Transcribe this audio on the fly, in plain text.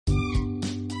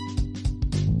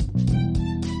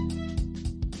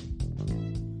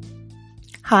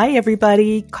Hi,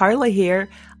 everybody. Carla here.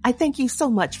 I thank you so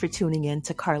much for tuning in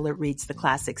to Carla Reads the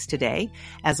Classics today.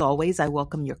 As always, I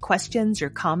welcome your questions, your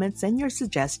comments, and your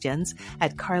suggestions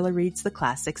at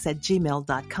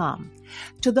carlareadstheclassics@gmail.com.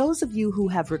 To those of you who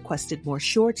have requested more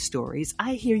short stories,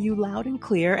 I hear you loud and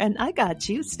clear, and I got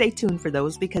you. Stay tuned for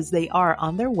those because they are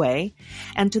on their way.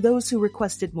 And to those who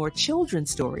requested more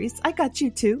children's stories, I got you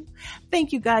too.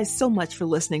 Thank you guys so much for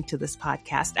listening to this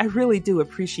podcast. I really do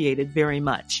appreciate it very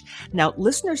much. Now,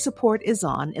 listener support is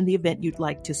on in the event you'd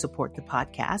like to support the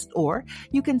podcast, or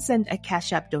you can send a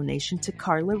Cash App donation to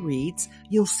Carla Reads.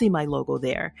 You'll see my logo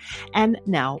there. And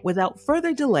now, without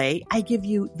further delay, I give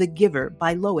you The Giver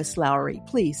by Lois Lowry.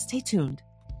 Please stay tuned.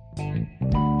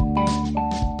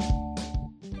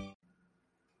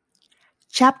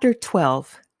 Chapter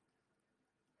 12.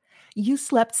 You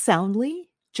slept soundly,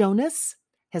 Jonas?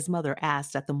 His mother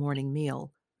asked at the morning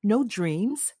meal. No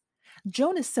dreams?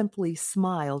 Jonas simply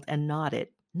smiled and nodded,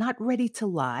 not ready to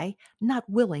lie, not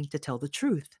willing to tell the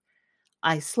truth.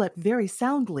 I slept very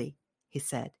soundly, he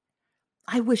said.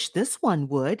 I wish this one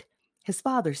would, his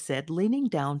father said, leaning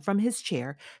down from his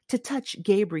chair to touch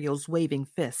Gabriel's waving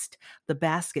fist. The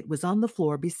basket was on the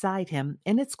floor beside him,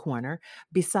 in its corner.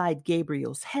 Beside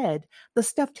Gabriel's head, the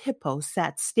stuffed hippo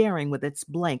sat staring with its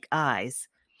blank eyes.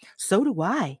 So do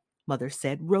I, Mother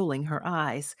said, rolling her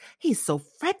eyes. He's so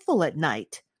fretful at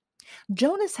night.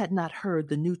 Jonas had not heard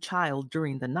the new child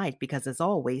during the night because, as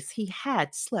always, he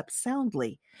had slept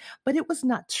soundly. But it was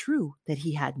not true that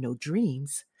he had no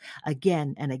dreams.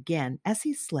 Again and again, as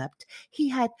he slept, he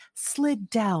had slid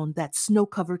down that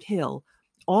snow-covered hill.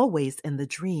 Always in the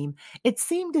dream, it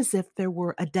seemed as if there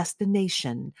were a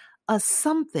destination, a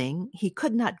something, he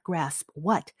could not grasp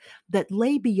what, that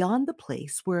lay beyond the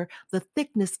place where the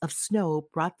thickness of snow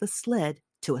brought the sled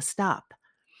to a stop.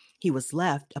 He was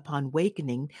left, upon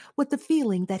wakening, with the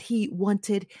feeling that he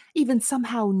wanted, even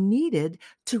somehow needed,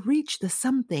 to reach the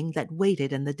something that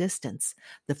waited in the distance,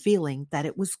 the feeling that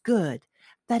it was good,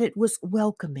 that it was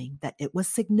welcoming, that it was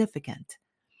significant.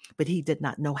 But he did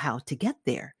not know how to get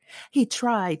there. He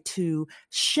tried to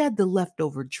shed the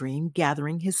leftover dream,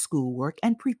 gathering his schoolwork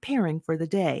and preparing for the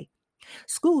day.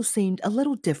 School seemed a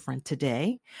little different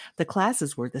today. The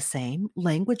classes were the same: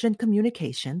 language and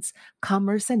communications,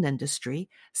 commerce and industry,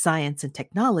 science and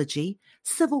technology,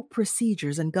 civil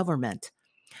procedures and government.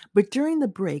 But during the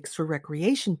breaks for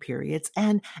recreation periods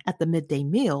and at the midday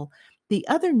meal, the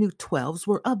other new 12s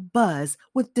were abuzz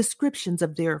with descriptions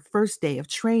of their first day of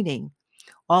training.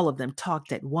 All of them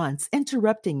talked at once,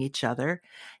 interrupting each other,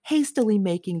 hastily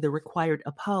making the required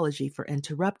apology for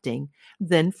interrupting,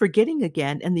 then forgetting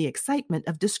again in the excitement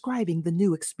of describing the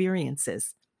new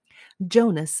experiences.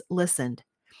 Jonas listened.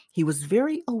 He was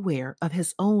very aware of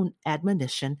his own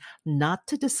admonition not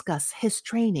to discuss his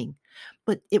training,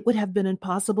 but it would have been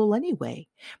impossible anyway.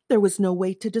 There was no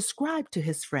way to describe to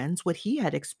his friends what he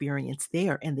had experienced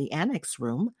there in the annex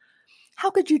room. How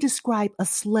could you describe a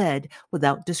sled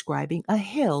without describing a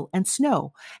hill and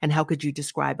snow? And how could you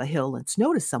describe a hill and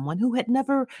snow to someone who had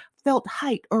never felt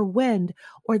height or wind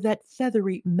or that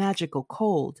feathery, magical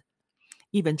cold?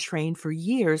 Even trained for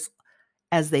years,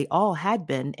 as they all had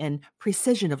been, in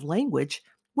precision of language,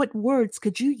 what words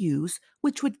could you use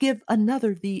which would give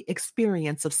another the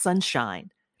experience of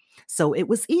sunshine? So it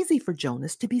was easy for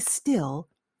Jonas to be still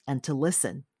and to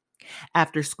listen.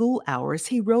 After school hours,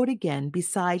 he rode again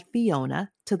beside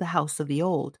Fiona to the house of the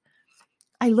old.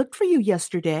 I looked for you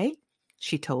yesterday,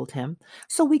 she told him,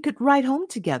 so we could ride home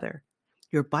together.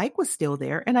 Your bike was still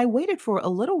there, and I waited for a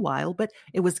little while, but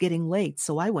it was getting late,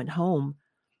 so I went home.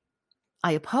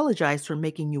 I apologize for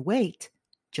making you wait,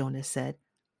 Jonas said.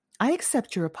 I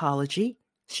accept your apology,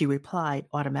 she replied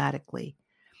automatically.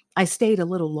 I stayed a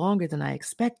little longer than I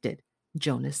expected,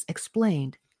 Jonas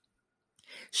explained.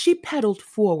 She pedaled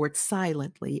forward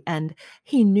silently, and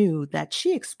he knew that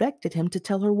she expected him to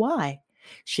tell her why.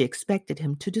 She expected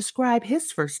him to describe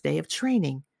his first day of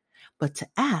training, but to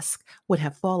ask would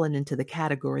have fallen into the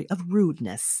category of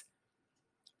rudeness.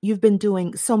 You've been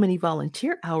doing so many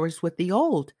volunteer hours with the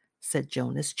old, said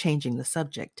Jonas, changing the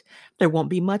subject. There won't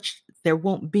be much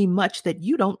that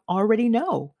you don't already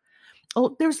know.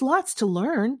 Oh, there's lots to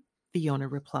learn, Fiona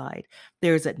replied.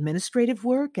 There's administrative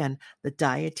work and the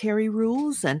dietary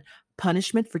rules and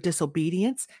punishment for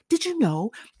disobedience. Did you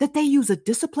know that they use a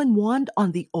discipline wand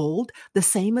on the old, the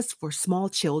same as for small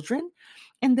children?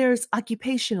 And there's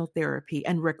occupational therapy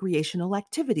and recreational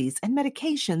activities and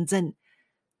medications, and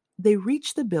they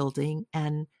reach the building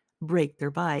and break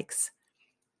their bikes.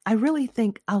 I really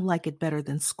think I'll like it better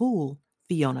than school,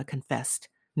 Fiona confessed.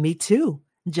 Me too,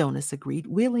 Jonas agreed,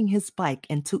 wheeling his bike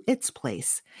into its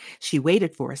place. She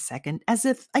waited for a second, as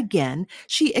if, again,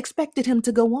 she expected him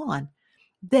to go on.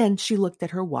 Then she looked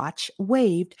at her watch,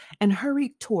 waved, and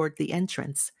hurried toward the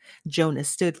entrance. Jonas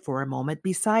stood for a moment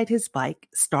beside his bike,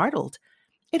 startled.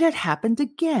 It had happened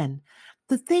again.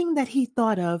 The thing that he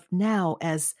thought of now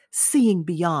as seeing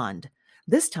beyond.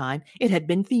 This time it had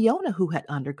been Fiona who had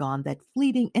undergone that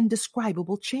fleeting,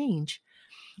 indescribable change.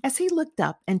 As he looked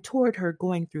up and toward her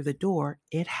going through the door,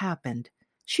 it happened.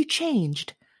 She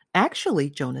changed. Actually,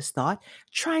 Jonas thought,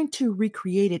 trying to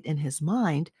recreate it in his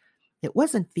mind, it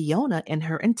wasn't Fiona in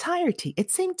her entirety.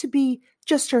 It seemed to be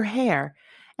just her hair,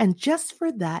 and just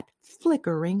for that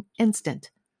flickering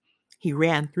instant. He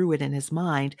ran through it in his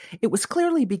mind. It was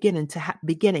clearly beginning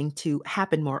to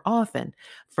happen more often.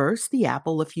 First, the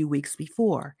apple a few weeks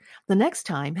before. The next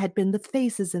time had been the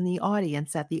faces in the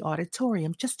audience at the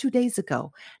auditorium just 2 days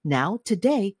ago. Now,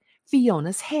 today,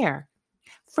 Fiona's hair.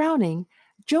 Frowning,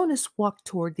 Jonas walked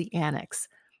toward the annex.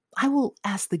 I will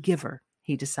ask the giver,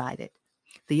 he decided.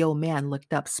 The old man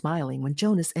looked up, smiling, when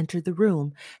Jonas entered the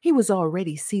room. He was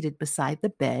already seated beside the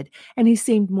bed, and he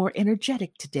seemed more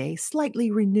energetic today,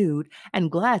 slightly renewed,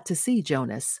 and glad to see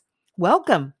Jonas.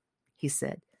 Welcome, he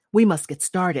said. We must get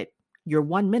started. You're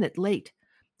 1 minute late.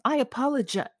 I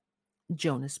apologize,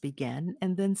 Jonas began,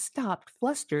 and then stopped,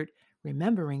 flustered,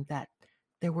 remembering that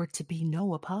there were to be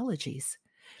no apologies.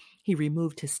 He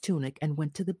removed his tunic and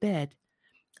went to the bed.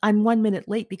 I'm 1 minute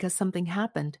late because something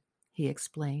happened, he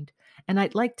explained, and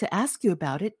I'd like to ask you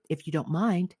about it, if you don't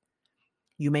mind.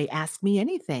 You may ask me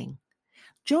anything.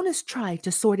 Jonas tried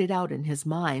to sort it out in his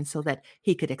mind so that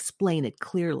he could explain it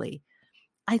clearly.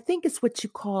 I think it's what you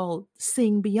call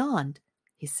seeing beyond,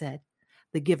 he said.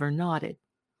 The giver nodded.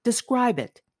 Describe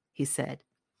it, he said.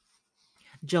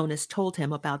 Jonas told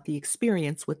him about the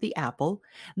experience with the apple,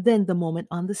 then the moment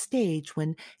on the stage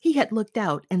when he had looked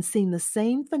out and seen the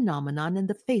same phenomenon in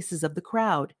the faces of the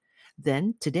crowd.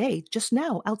 Then, today, just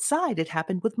now, outside, it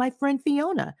happened with my friend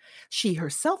Fiona. She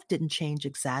herself didn't change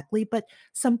exactly, but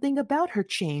something about her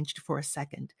changed for a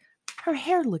second. Her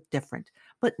hair looked different,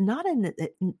 but not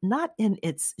in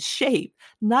its shape,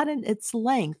 not in its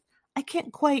length. I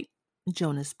can't quite.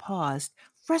 Jonas paused,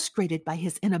 frustrated by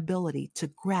his inability to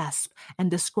grasp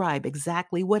and describe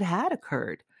exactly what had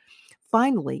occurred.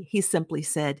 Finally, he simply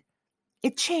said,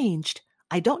 It changed.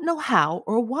 I don't know how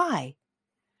or why.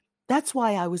 That's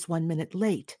why I was 1 minute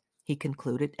late, he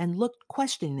concluded, and looked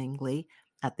questioningly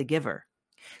at the giver.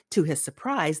 To his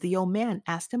surprise, the old man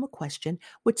asked him a question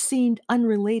which seemed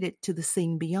unrelated to the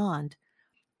scene beyond.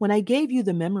 When I gave you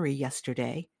the memory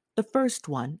yesterday, the first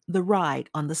one, the ride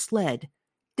on the sled,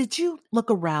 did you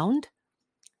look around?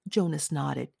 Jonas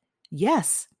nodded.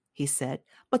 Yes, he said,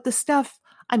 but the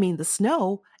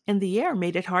snow and the air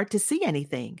made it hard to see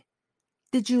anything.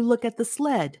 Did you look at the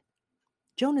sled?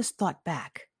 Jonas thought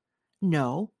back.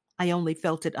 No, I only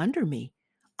felt it under me.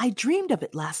 I dreamed of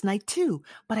it last night too,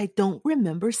 but I don't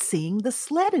remember seeing the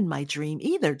sled in my dream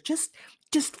either, just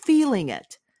feeling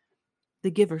it.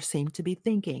 The giver seemed to be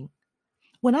thinking.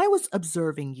 When I was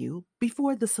observing you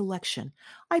before the selection,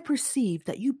 I perceived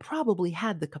that you probably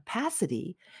had the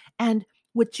capacity, and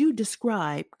what you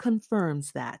describe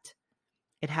confirms that.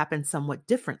 It happened somewhat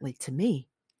differently to me,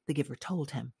 the giver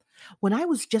told him. When I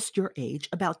was just your age,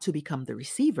 about to become the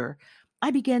receiver, I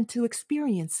began to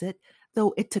experience it,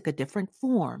 though it took a different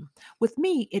form. With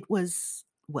me, it was,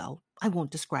 well, I won't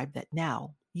describe that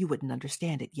now. You wouldn't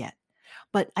understand it yet.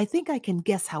 But I think I can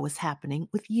guess how it's happening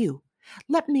with you.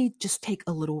 Let me just take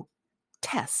a little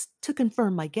test to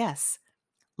confirm my guess.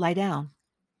 Lie down.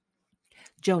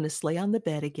 Jonas lay on the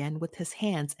bed again with his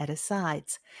hands at his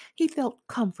sides. He felt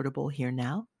comfortable here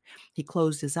now. He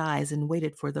closed his eyes and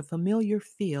waited for the familiar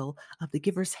feel of the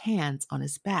giver's hands on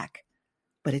his back.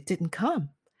 But it didn't come.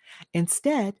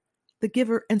 Instead, the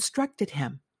giver instructed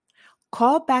him.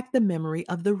 Call back the memory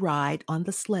of the ride on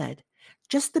the sled,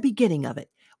 just the beginning of it,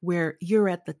 where you're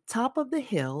at the top of the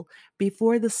hill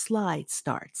before the slide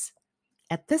starts.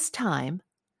 At this time,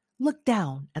 look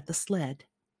down at the sled.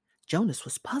 Jonas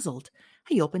was puzzled.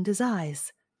 He opened his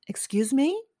eyes. Excuse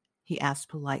me? He asked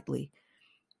politely.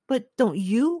 But don't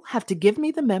you have to give me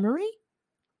the memory?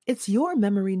 It's your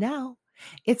memory now.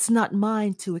 It's not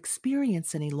mine to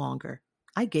experience any longer.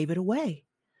 I gave it away.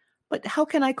 But how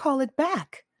can I call it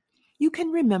back? You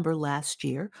can remember last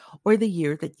year or the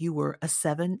year that you were a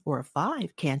 7 or a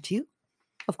 5, can't you?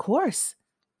 Of course.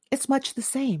 It's much the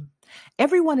same.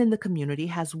 Everyone in the community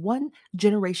has one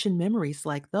generation memories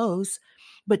like those,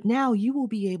 but now you will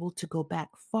be able to go back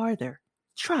farther.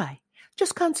 Try.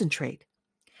 Just concentrate.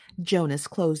 Jonas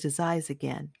closed his eyes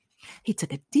again. He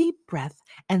took a deep breath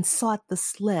and sought the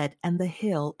sled and the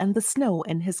hill and the snow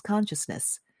in his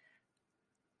consciousness.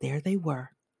 There they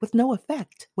were, with no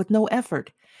effect, with no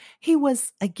effort. He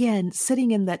was again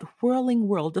sitting in that whirling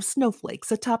world of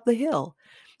snowflakes atop the hill.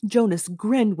 Jonas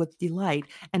grinned with delight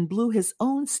and blew his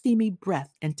own steamy breath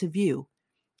into view.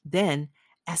 Then,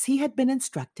 as he had been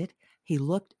instructed, he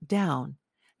looked down.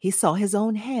 He saw his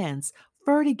own hands,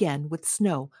 furred again with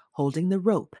snow, holding the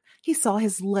rope. He saw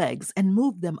his legs and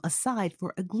moved them aside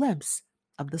for a glimpse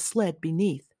of the sled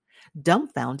beneath.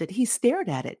 Dumbfounded, he stared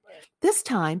at it. This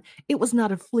time, it was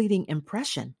not a fleeting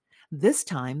impression. This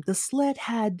time, the sled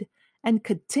had and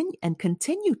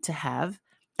continued to have,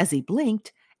 as he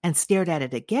blinked and stared at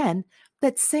it again,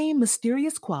 that same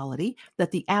mysterious quality that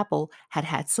the apple had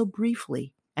had so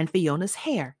briefly, and Fiona's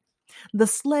hair. The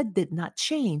sled did not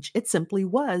change. It simply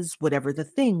was whatever the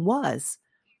thing was.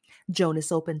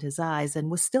 Jonas opened his eyes and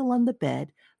was still on the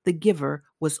bed. The giver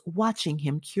was watching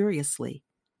him curiously.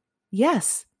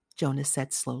 Yes, Jonas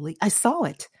said slowly, I saw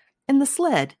it. In the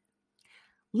sled.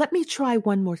 Let me try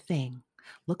one more thing.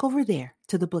 Look over there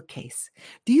to the bookcase.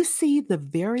 Do you see the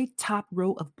very top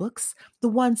row of books, the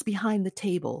ones behind the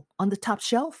table on the top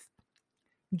shelf?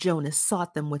 Jonas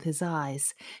sought them with his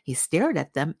eyes. He stared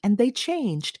at them, and they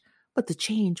changed, but the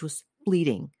change was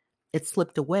fleeting. It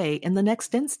slipped away in the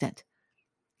next instant.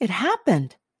 It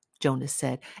happened, Jonas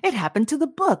said. It happened to the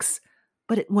books,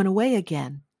 but it went away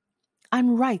again.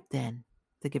 I'm right then,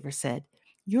 the giver said.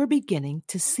 You're beginning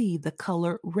to see the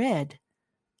color red.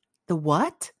 The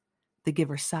what? The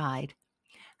giver sighed.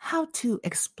 How to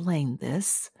explain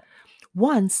this?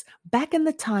 Once, back in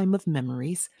the time of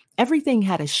memories, everything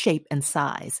had a shape and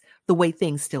size, the way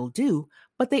things still do,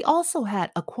 but they also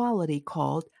had a quality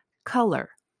called color.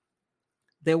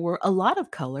 There were a lot of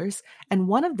colors, and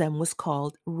one of them was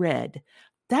called red.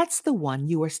 That's the one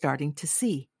you are starting to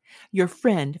see. Your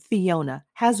friend Fiona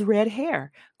has red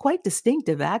hair, quite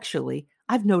distinctive actually.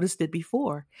 I've noticed it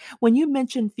before. When you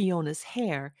mentioned Fiona's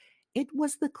hair, it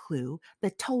was the clue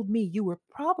that told me you were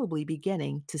probably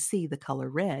beginning to see the color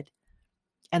red.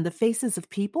 And the faces of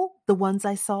people, the ones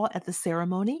I saw at the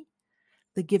ceremony?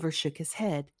 The giver shook his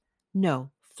head.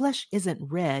 No, flesh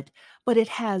isn't red, but it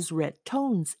has red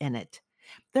tones in it.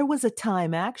 There was a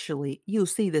time, actually, you'll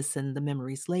see this in the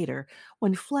memories later,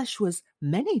 when flesh was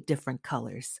many different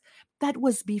colors. That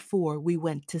was before we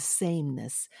went to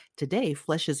sameness. Today,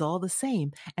 flesh is all the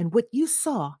same, and what you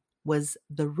saw was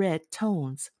the red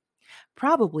tones.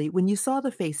 Probably when you saw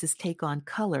the faces take on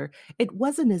color, it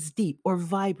wasn't as deep or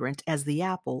vibrant as the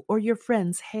apple or your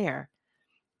friend's hair.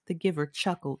 The giver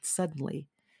chuckled suddenly.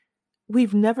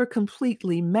 We've never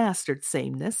completely mastered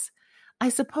sameness. I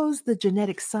suppose the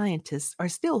genetic scientists are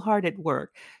still hard at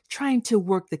work trying to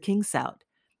work the kinks out.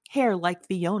 Hair like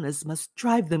Fiona's must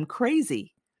drive them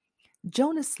crazy.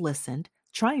 Jonas listened,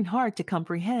 trying hard to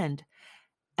comprehend.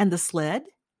 And the sled?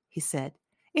 He said.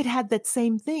 It had that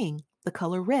same thing, the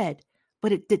color red,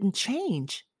 but it didn't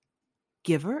change.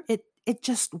 Giver, it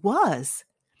just was.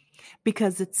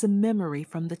 Because it's a memory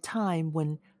from the time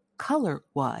when color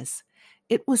was.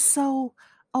 It was so,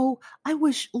 oh, I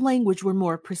wish language were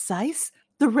more precise.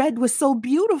 The red was so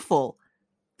beautiful.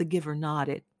 The giver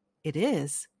nodded. It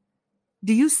is.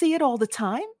 Do you see it all the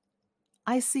time?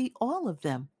 I see all of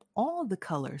them, all the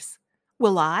colors.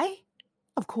 Will I?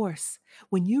 Of course,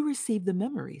 when you receive the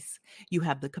memories, you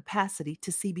have the capacity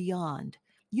to see beyond.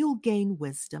 You'll gain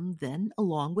wisdom then,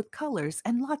 along with colors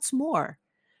and lots more.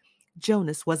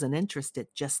 Jonas wasn't interested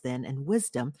just then in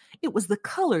wisdom. It was the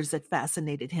colors that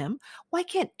fascinated him. Why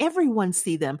can't everyone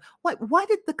see them? Why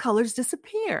did the colors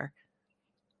disappear?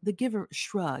 The giver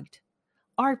shrugged.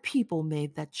 Our people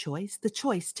made that choice, the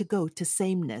choice to go to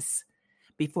sameness.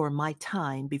 Before my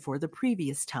time, before the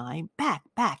previous time, back,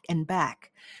 and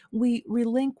back. We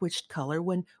relinquished color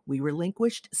when we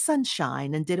relinquished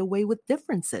sunshine and did away with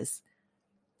differences.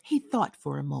 He thought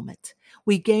for a moment.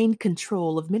 We gained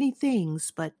control of many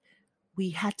things, but we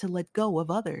had to let go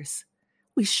of others.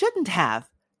 We shouldn't have,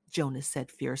 Jonas said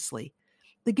fiercely.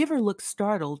 The giver looked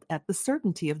startled at the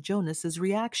certainty of Jonas's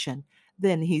reaction.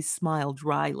 Then he smiled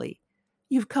dryly.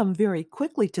 You've come very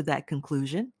quickly to that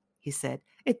conclusion, he said.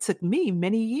 It took me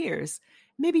many years.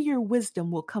 Maybe your wisdom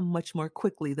will come much more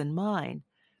quickly than mine.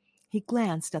 He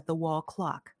glanced at the wall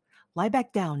clock. Lie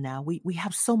back down now. We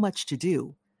have so much to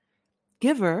do.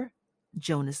 Giver,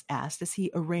 Jonas asked as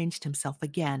he arranged himself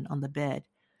again on the bed.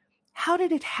 How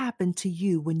did it happen to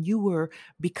you when you were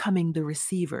becoming the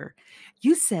receiver?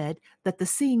 You said that the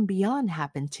seeing beyond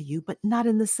happened to you, but not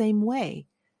in the same way.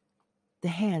 The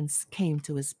hands came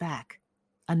to his back.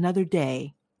 Another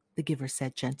day, the giver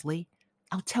said gently.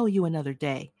 I'll tell you another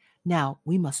day. Now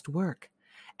we must work.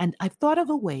 and I've thought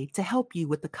of a way to help you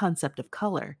with the concept of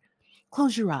color.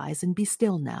 Close your eyes and be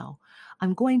still now.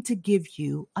 I'm going to give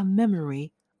you a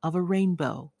memory of a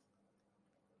rainbow.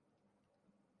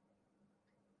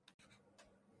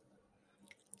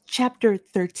 Chapter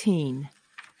 13.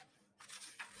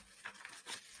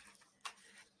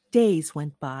 Days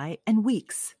went by and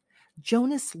weeks.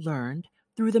 Jonas learned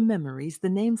through the memories the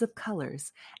names of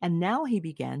colors, and now he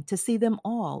began to see them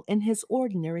all in his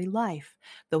ordinary life,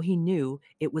 though he knew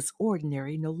it was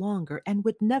ordinary no longer and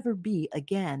would never be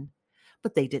again.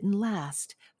 But they didn't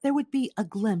last. There would be a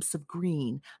glimpse of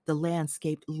green, the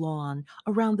landscaped lawn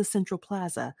around the central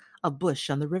plaza, a bush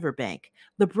on the riverbank,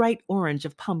 the bright orange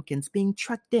of pumpkins being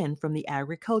trucked in from the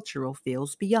agricultural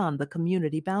fields beyond the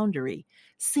community boundary,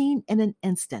 seen in an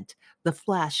instant, the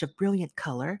flash of brilliant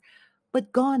color,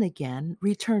 but gone again,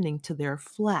 returning to their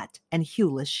flat and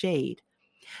hueless shade.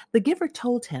 The giver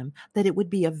told him that it would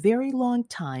be a very long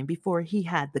time before he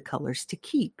had the colors to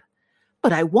keep.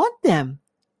 But I want them,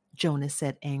 Jonas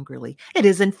said angrily. It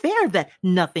isn't fair that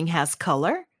nothing has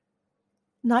color.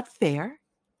 Not fair?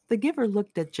 The giver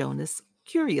looked at Jonas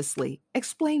curiously.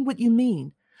 Explain what you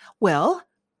mean. Well,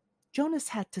 Jonas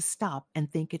had to stop and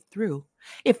think it through.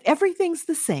 If everything's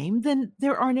the same, then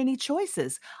there aren't any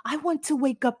choices. I want to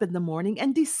wake up in the morning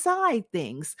and decide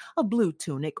things, a blue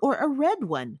tunic or a red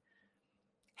one.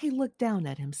 He looked down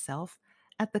at himself,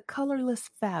 at the colorless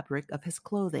fabric of his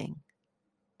clothing.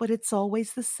 But it's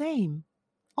always the same.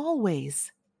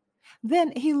 Always.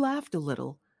 Then he laughed a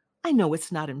little. I know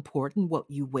it's not important what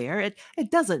you wear.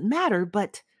 It doesn't matter,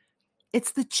 but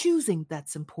it's the choosing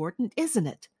that's important, isn't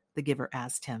it? The giver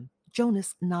asked him.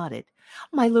 Jonas nodded.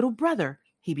 My little brother,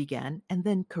 he began, and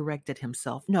then corrected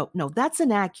himself. No, that's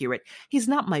inaccurate. He's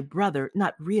not my brother,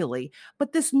 not really,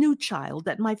 but this new child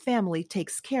that my family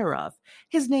takes care of.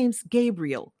 His name's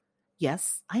Gabriel.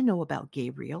 Yes, I know about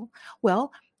Gabriel.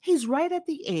 Well, he's right at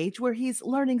the age where he's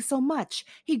learning so much.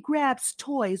 He grabs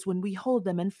toys when we hold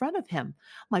them in front of him.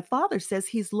 My father says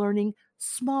he's learning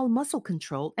small muscle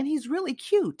control, and he's really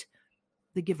cute.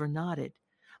 The giver nodded.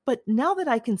 But now that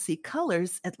I can see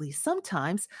colors, at least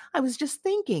sometimes, I was just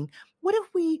thinking, what if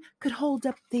we could hold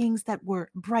up things that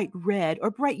were bright red or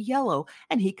bright yellow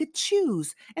and he could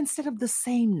choose instead of the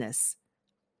sameness?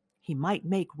 He might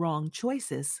make wrong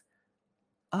choices.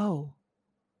 Oh,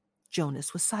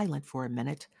 Jonas was silent for a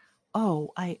minute.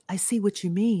 Oh, I see what you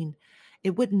mean.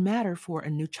 It wouldn't matter for a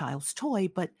new child's toy,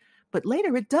 but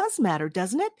later it does matter,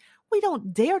 doesn't it? We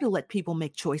don't dare to let people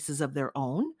make choices of their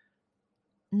own.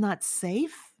 Not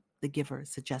safe, the giver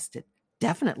suggested.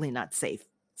 Definitely not safe,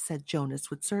 said Jonas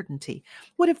with certainty.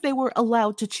 What if they were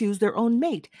allowed to choose their own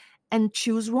mate and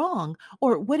choose wrong?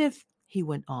 Or what if, he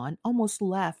went on, almost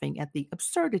laughing at the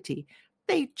absurdity,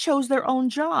 they chose their own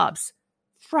jobs?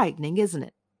 Frightening, isn't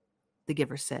it? The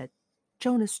giver said.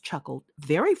 Jonas chuckled.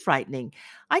 Very frightening.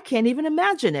 I can't even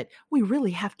imagine it. We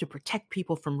really have to protect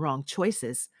people from wrong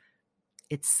choices.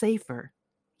 It's safer.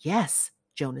 Yes,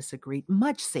 Jonas agreed.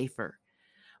 Much safer.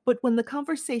 But when the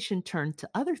conversation turned to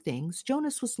other things,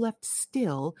 Jonas was left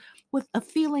still with a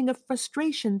feeling of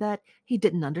frustration that he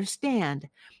didn't understand.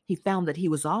 He found that he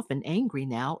was often angry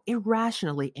now,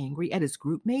 irrationally angry at his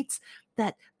group mates,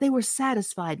 that they were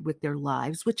satisfied with their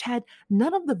lives, which had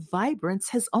none of the vibrance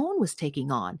his own was taking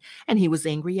on, and he was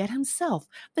angry at himself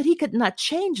that he could not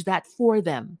change that for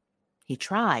them. He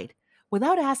tried.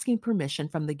 Without asking permission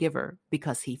from the giver,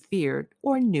 because he feared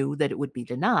or knew that it would be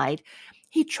denied,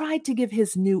 he tried to give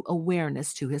his new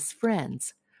awareness to his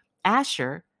friends.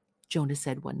 Asher, Jonas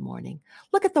said one morning,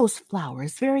 look at those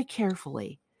flowers very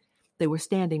carefully. They were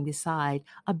standing beside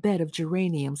a bed of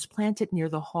geraniums planted near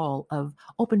the hall of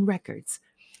open records.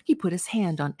 He put his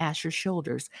hand on Asher's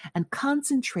shoulders and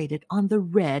concentrated on the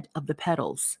red of the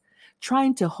petals,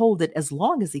 trying to hold it as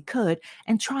long as he could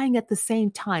and trying at the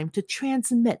same time to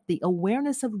transmit the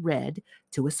awareness of red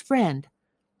to his friend.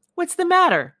 What's the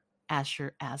matter?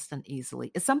 Asher asked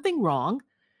uneasily. Is something wrong?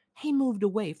 He moved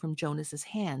away from Jonas's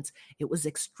hands. It was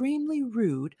extremely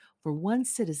rude for one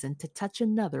citizen to touch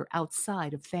another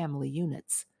outside of family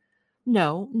units.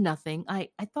 No, nothing. I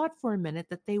thought for a minute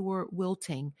that they were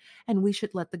wilting, and we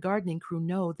should let the gardening crew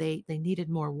know they needed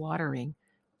more watering.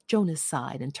 Jonas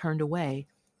sighed and turned away.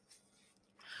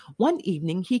 One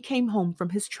evening he came home from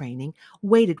his training,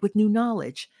 weighted with new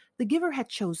knowledge. The giver had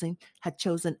chosen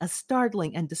a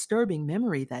startling and disturbing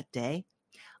memory that day.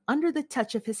 Under the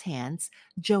touch of his hands,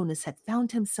 Jonas had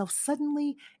found himself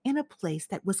suddenly in a place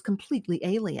that was completely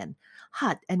alien,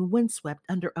 hot and windswept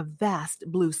under a vast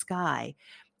blue sky.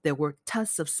 There were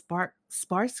tufts of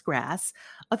sparse grass,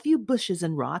 a few bushes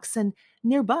and rocks, and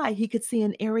nearby he could see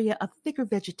an area of thicker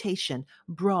vegetation,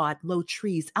 broad, low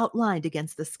trees outlined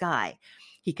against the sky.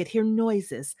 He could hear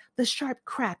noises, the sharp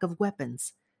crack of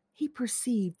weapons. He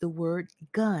perceived the word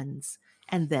guns,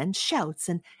 and then shouts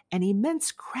and an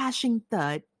immense crashing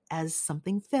thud as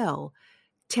something fell,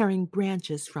 tearing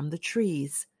branches from the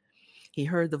trees. He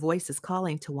heard the voices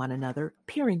calling to one another,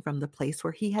 peering from the place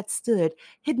where he had stood,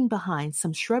 hidden behind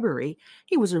some shrubbery.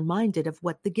 He was reminded of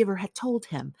what the giver had told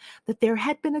him, that there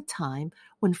had been a time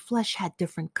when flesh had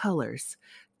different colors.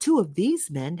 Two of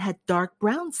these men had dark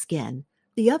brown skin,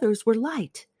 the others were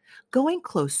light. Going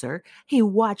closer, he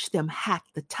watched them hack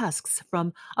the tusks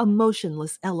from a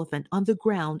motionless elephant on the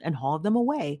ground and haul them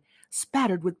away,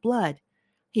 spattered with blood.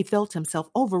 He felt himself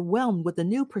overwhelmed with a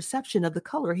new perception of the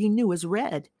color he knew as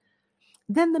red.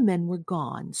 Then the men were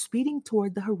gone, speeding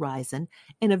toward the horizon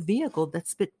in a vehicle that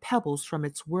spit pebbles from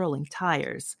its whirling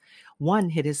tires. One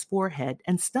hit his forehead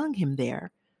and stung him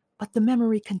there. But the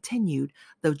memory continued,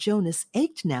 though Jonas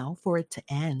ached now for it to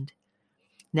end.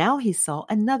 Now he saw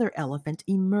another elephant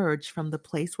emerge from the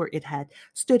place where it had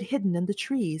stood hidden in the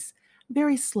trees.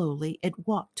 Very slowly it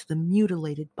walked to the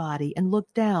mutilated body and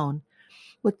looked down.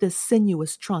 With this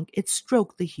sinuous trunk, it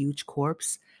stroked the huge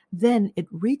corpse. Then it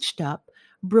reached up,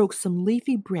 broke some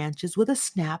leafy branches with a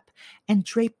snap, and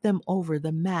draped them over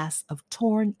the mass of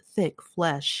torn, thick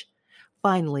flesh.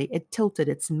 Finally, it tilted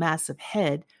its massive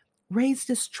head, raised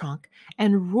its trunk,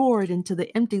 and roared into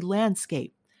the empty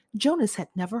landscape. Jonas had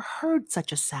never heard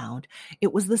such a sound.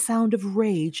 It was the sound of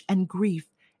rage and grief,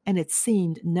 and it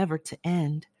seemed never to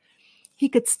end. He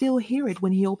could still hear it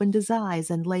when he opened his eyes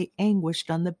and lay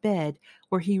anguished on the bed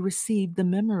where he received the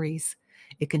memories.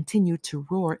 It continued to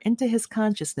roar into his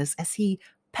consciousness as he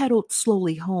pedaled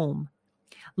slowly home.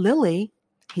 "Lily,"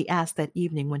 he asked that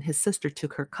evening when his sister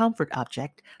took her comfort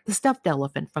object, the stuffed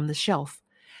elephant, from the shelf,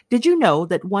 "did you know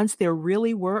that once there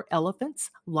really were elephants,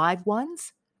 live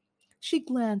ones?" She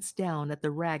glanced down at the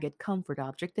ragged comfort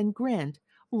object and grinned.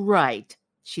 "Right,"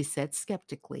 she said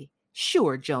skeptically.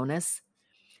 "Sure, Jonas."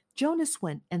 Jonas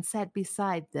went and sat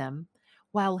beside them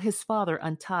while his father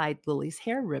untied Lily's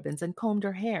hair ribbons and combed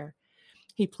her hair.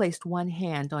 He placed one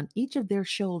hand on each of their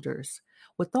shoulders.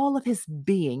 With all of his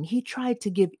being, he tried to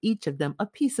give each of them a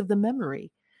piece of the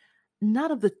memory,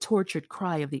 not of the tortured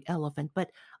cry of the elephant,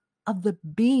 but of the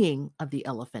being of the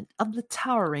elephant, of the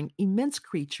towering, immense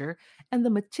creature, and the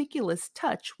meticulous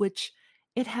touch which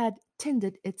it had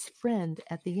tended its friend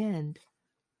at the end.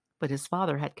 But his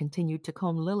father had continued to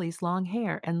comb Lily's long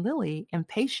hair, and Lily,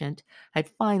 impatient, had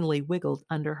finally wiggled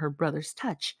under her brother's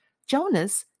touch.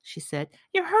 "Jonas," she said,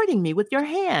 "you're hurting me with your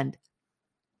hand."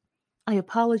 "I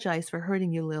apologize for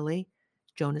hurting you, Lily,"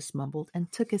 Jonas mumbled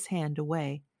and took his hand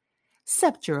away.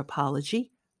 "'Cept your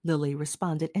apology," Lily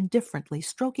responded indifferently,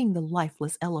 stroking the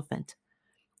lifeless elephant.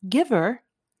 "Giver,"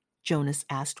 Jonas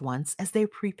asked once as they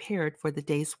prepared for the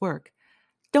day's work,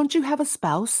 "don't you have a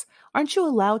spouse? Aren't you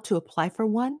allowed to apply for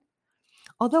one?"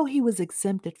 Although he was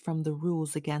exempted from the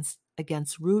rules against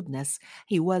rudeness,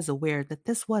 he was aware that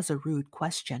this was a rude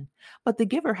question. But the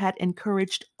giver had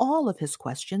encouraged all of his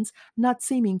questions, not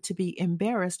seeming to be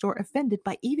embarrassed or offended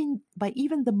by even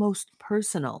the most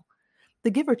personal. The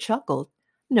giver chuckled.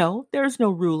 "No, there is no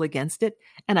rule against it,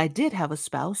 and I did have a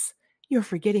spouse. You're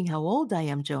forgetting how old I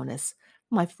am, Jonas.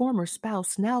 My former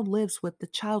spouse now lives with the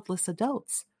childless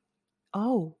adults."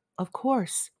 "Oh, of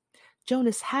course."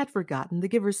 Jonas had forgotten the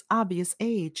giver's obvious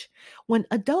age. When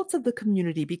adults of the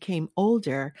community became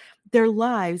older, their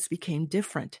lives became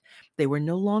different. They were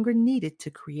no longer needed to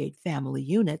create family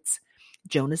units.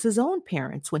 Jonas's own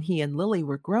parents, when he and Lily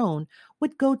were grown,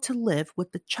 would go to live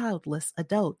with the childless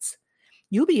adults.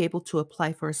 "You'll be able to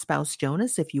apply for a spouse,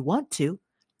 Jonas, if you want to.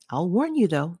 I'll warn you,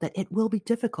 though, that it will be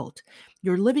difficult.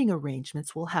 Your living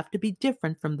arrangements will have to be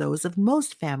different from those of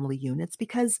most family units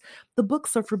because the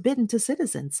books are forbidden to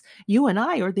citizens. You and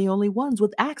I are the only ones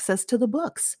with access to the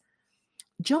books."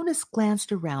 Jonas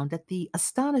glanced around at the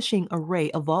astonishing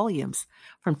array of volumes.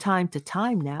 From time to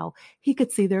time now, he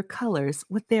could see their colors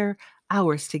with their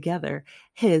hours together,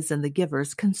 his and the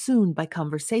giver's consumed by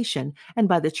conversation and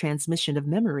by the transmission of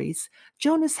memories.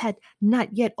 Jonas had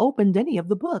not yet opened any of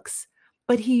the books,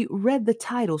 but he read the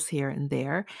titles here and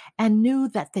there and knew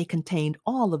that they contained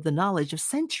all of the knowledge of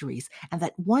centuries and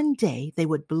that one day they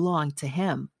would belong to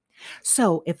him.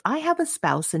 "So, if I have a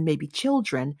spouse and maybe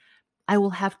children, I will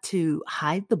have to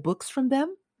hide the books from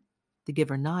them?" The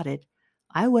giver nodded.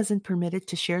 "I wasn't permitted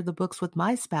to share the books with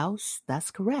my spouse.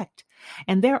 That's correct.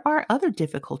 And there are other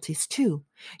difficulties, too.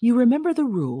 You remember the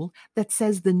rule that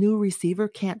says the new receiver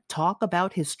can't talk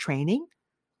about his training?"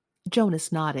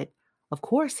 Jonas nodded. Of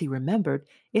course he remembered.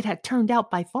 It had turned out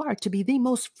by far to be the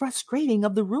most frustrating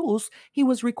of the rules he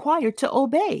was required to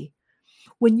obey.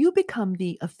 When you become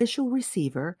the official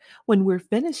receiver, when we're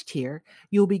finished here,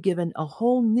 you'll be given a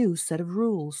whole new set of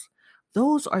rules.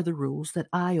 Those are the rules that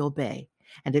I obey.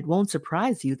 And it won't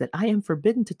surprise you that I am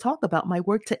forbidden to talk about my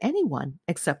work to anyone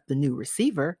except the new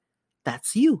receiver.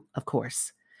 That's you, of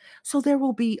course. So there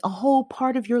will be a whole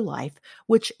part of your life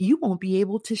which you won't be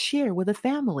able to share with a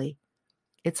family.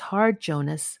 It's hard,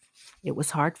 Jonas. It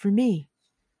was hard for me.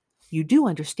 You do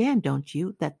understand, don't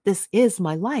you, that this is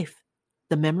my life?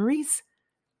 The memories?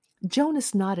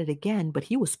 Jonas nodded again, but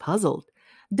he was puzzled.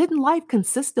 Didn't life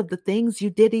consist of the things you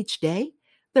did each day?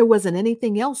 There wasn't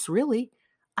anything else, really.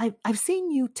 I've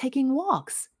seen you taking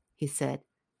walks, he said.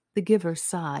 The giver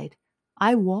sighed.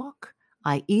 I walk,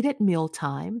 I eat at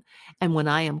mealtime, and when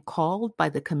I am called by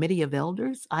the committee of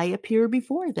elders, I appear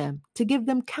before them to give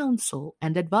them counsel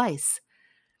and advice.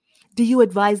 Do you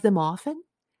advise them often?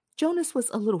 Jonas was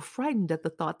a little frightened at the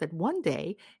thought that one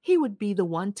day he would be the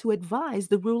one to advise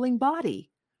the ruling body.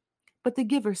 But the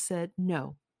giver said,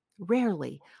 no,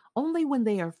 rarely, only when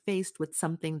they are faced with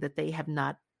something that they have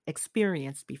not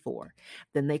experienced before.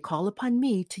 Then they call upon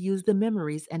me to use the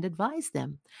memories and advise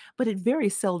them. But it very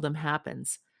seldom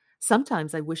happens.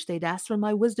 Sometimes I wish they'd ask for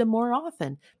my wisdom more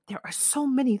often. There are so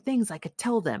many things I could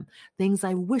tell them, things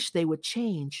I wish they would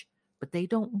change. But they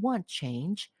don't want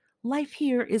change. Life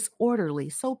here is orderly,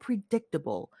 so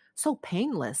predictable, so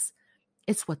painless.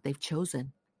 It's what they've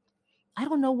chosen. I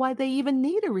don't know why they even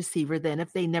need a receiver then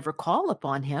if they never call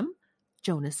upon him,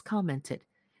 Jonas commented.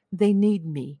 They need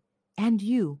me, and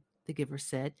you, the giver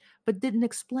said, but didn't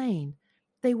explain.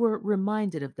 They were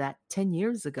reminded of that 10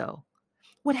 years ago.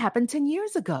 What happened 10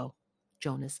 years ago?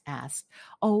 Jonas asked.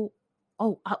 Oh,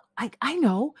 I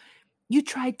know. You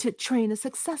tried to train a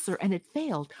successor and it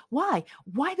failed. Why?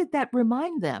 Why did that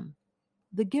remind them?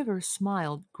 The giver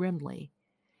smiled grimly.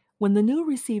 When the new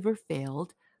receiver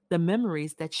failed, the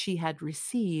memories that she had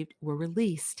received were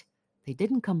released. They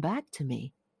didn't come back to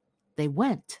me. They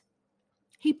went.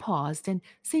 He paused and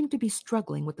seemed to be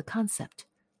struggling with the concept.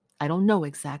 I don't know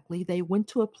exactly. They went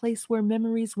to a place where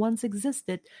memories once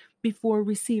existed before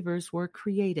receivers were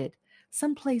created.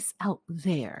 Someplace out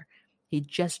there. He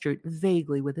gestured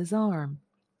vaguely with his arm.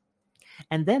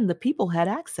 And then the people had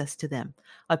access to them.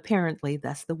 Apparently,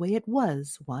 that's the way it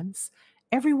was once.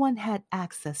 Everyone had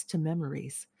access to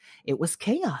memories. It was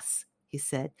chaos, he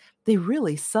said. They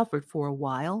really suffered for a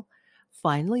while.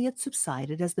 Finally, it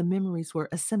subsided as the memories were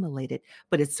assimilated,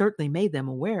 but it certainly made them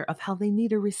aware of how they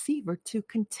need a receiver to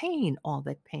contain all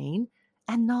that pain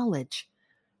and knowledge.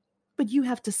 But you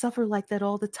have to suffer like that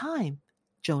all the time,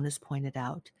 Jonas pointed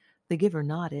out. The giver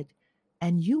nodded.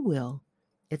 And you will.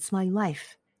 It's my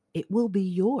life. It will be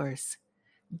yours.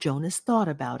 Jonas thought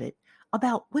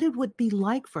about what it would be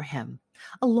like for him,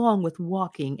 along with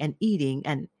walking and eating,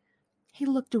 and he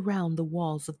looked around the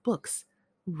walls of books.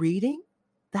 Reading?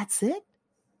 That's it?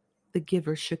 The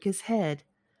giver shook his head.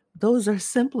 Those are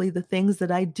simply the things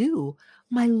that I do.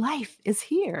 My life is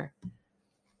here,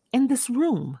 in this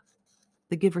room.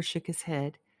 The giver shook his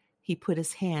head. He put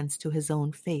his hands to his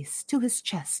own face, to his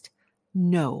chest.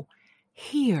 No,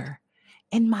 here,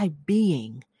 in my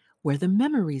being, where the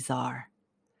memories are.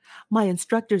 My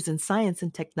instructors in science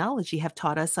and technology have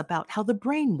taught us about how the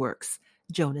brain works,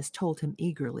 Jonas told him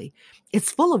eagerly.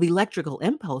 It's full of electrical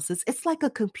impulses. It's like a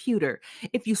computer.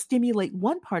 If you stimulate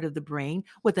one part of the brain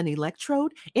with an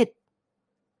electrode, it...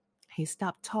 He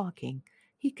stopped talking.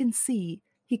 He could see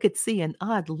an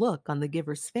odd look on the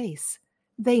giver's face.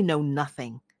 They know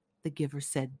nothing, the giver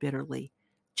said bitterly.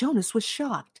 Jonas was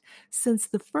shocked. Since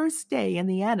the first day in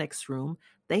the annex room,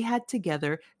 they had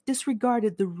together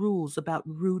disregarded the rules about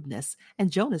rudeness,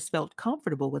 and Jonas felt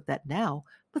comfortable with that now.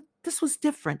 But this was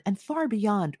different and far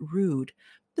beyond rude.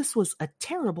 This was a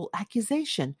terrible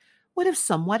accusation. What if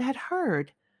someone had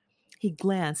heard? He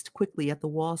glanced quickly at the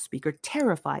wall speaker,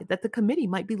 terrified that the committee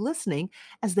might be listening,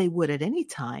 as they would at any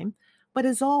time. But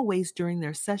as always during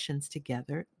their sessions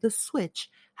together, the switch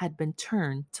had been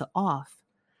turned to off.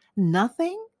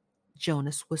 Nothing?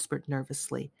 Jonas whispered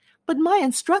nervously. But my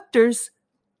instructors...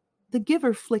 The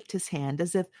giver flicked his hand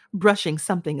as if brushing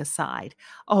something aside.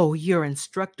 Oh, your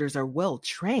instructors are well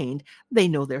trained. They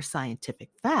know their scientific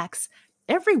facts.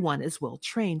 Everyone is well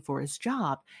trained for his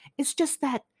job. It's just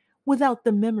that without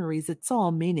the memories, it's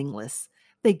all meaningless.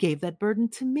 They gave that burden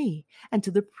to me and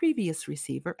to the previous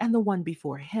receiver and the one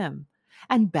before him.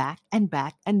 And back and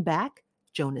back and back,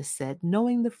 Jonas said,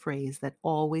 knowing the phrase that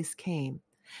always came.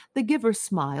 The giver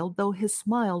smiled, though his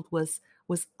smile was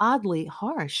oddly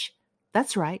harsh.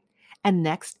 That's right. And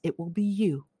next it will be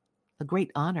you. A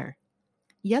great honor.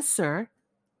 Yes, sir.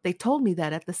 They told me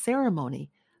that at the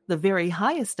ceremony. The very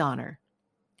highest honor.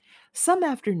 Some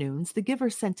afternoons the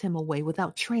giver sent him away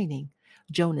without training.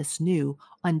 Jonas knew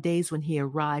on days when he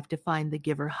arrived to find the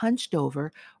giver hunched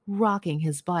over, rocking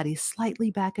his body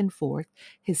slightly back and forth,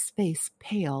 his face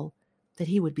pale, that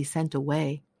he would be sent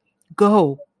away.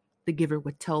 "Go," the giver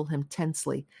would tell him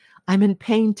tensely. "I'm in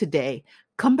pain today.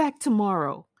 Come back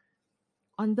tomorrow."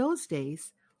 On those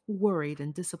days, worried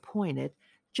and disappointed,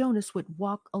 Jonas would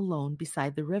walk alone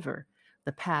beside the river.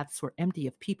 The paths were empty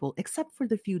of people except for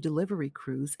the few delivery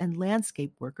crews and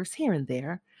landscape workers here and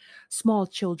there. Small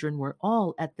children were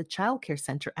all at the childcare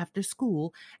center after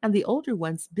school, and the older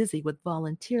ones busy with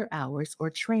volunteer hours or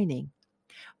training.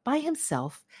 By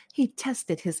himself, he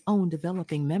tested his own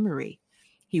developing memory.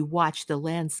 He watched the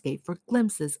landscape for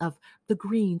glimpses of the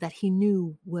green that he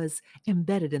knew was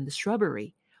embedded in the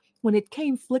shrubbery. When it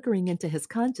came flickering into his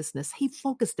consciousness, he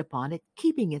focused upon it,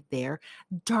 keeping it there,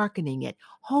 darkening it,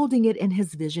 holding it in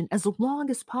his vision as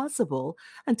long as possible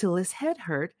until his head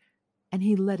hurt and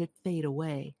he let it fade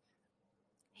away.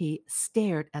 He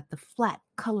stared at the flat,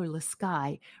 colorless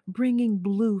sky, bringing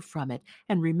blue from it,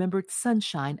 and remembered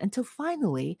sunshine until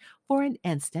finally, for an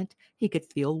instant, he could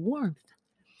feel warmth.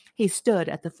 He stood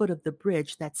at the foot of the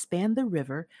bridge that spanned the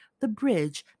river, the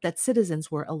bridge that citizens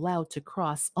were allowed to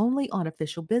cross only on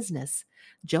official business.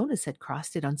 Jonas had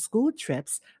crossed it on school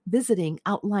trips, visiting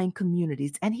outlying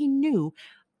communities, and he knew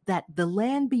that the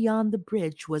land beyond the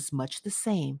bridge was much the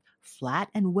same, flat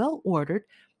and well ordered,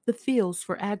 the fields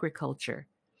for agriculture.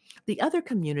 The other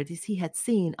communities he had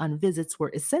seen on visits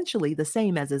were essentially the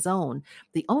same as his own.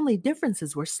 The only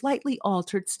differences were slightly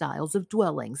altered styles of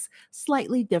dwellings,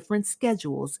 slightly different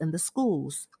schedules in the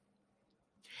schools.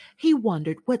 He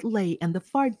wondered what lay in the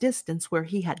far distance where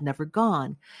he had never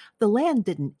gone. The land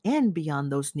didn't end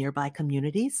beyond those nearby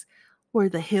communities. Were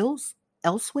the hills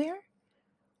elsewhere?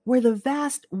 Were the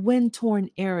vast wind-torn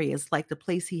areas like the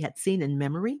place he had seen in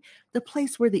memory, the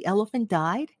place where the elephant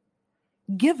died?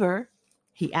 "Giver,"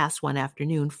 he asked one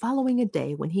afternoon following a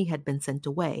day when he had been sent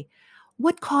away,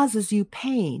 "what causes you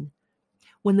pain?"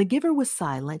 When the giver was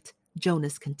silent,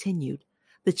 Jonas continued,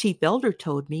 "The chief elder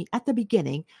told me at the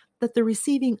beginning that the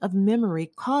receiving of memory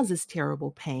causes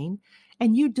terrible pain,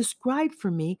 and you described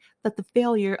for me that the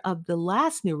failure of the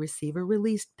last new receiver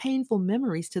released painful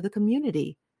memories to the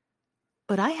community."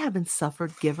 "But I haven't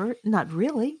suffered, giver, not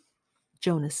really."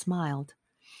 Jonas smiled.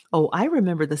 "Oh, I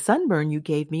remember the sunburn you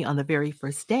gave me on the very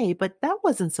first day, but that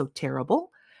wasn't so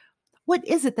terrible. What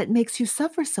is it that makes you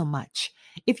suffer so much?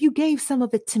 If you gave some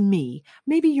of it to me,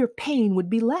 maybe your pain would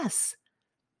be less."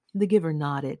 The giver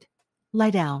nodded.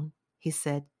 "Lie down," he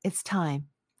said. "It's time,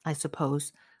 I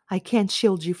suppose. I can't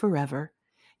shield you forever.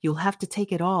 You'll have to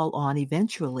take it all on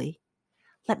eventually.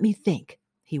 Let me think,"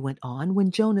 he went on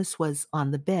when Jonas was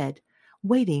on the bed,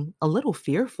 waiting, a little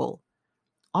fearful.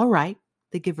 "All right,"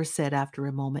 the giver said after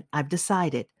a moment. "I've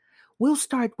decided. We'll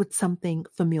start with something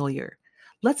familiar.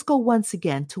 Let's go once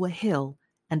again to a hill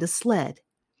and a sled."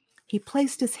 He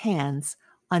placed his hands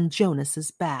on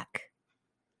Jonas's back.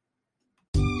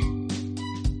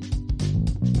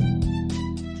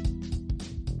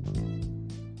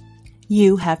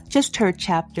 You have just heard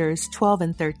chapters 12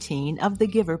 and 13 of The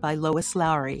Giver by Lois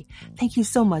Lowry. Thank you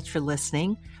so much for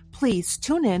listening. Please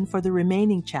tune in for the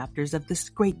remaining chapters of this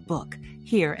great book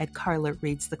here at Carla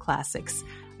Reads the Classics.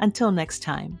 Until next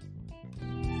time.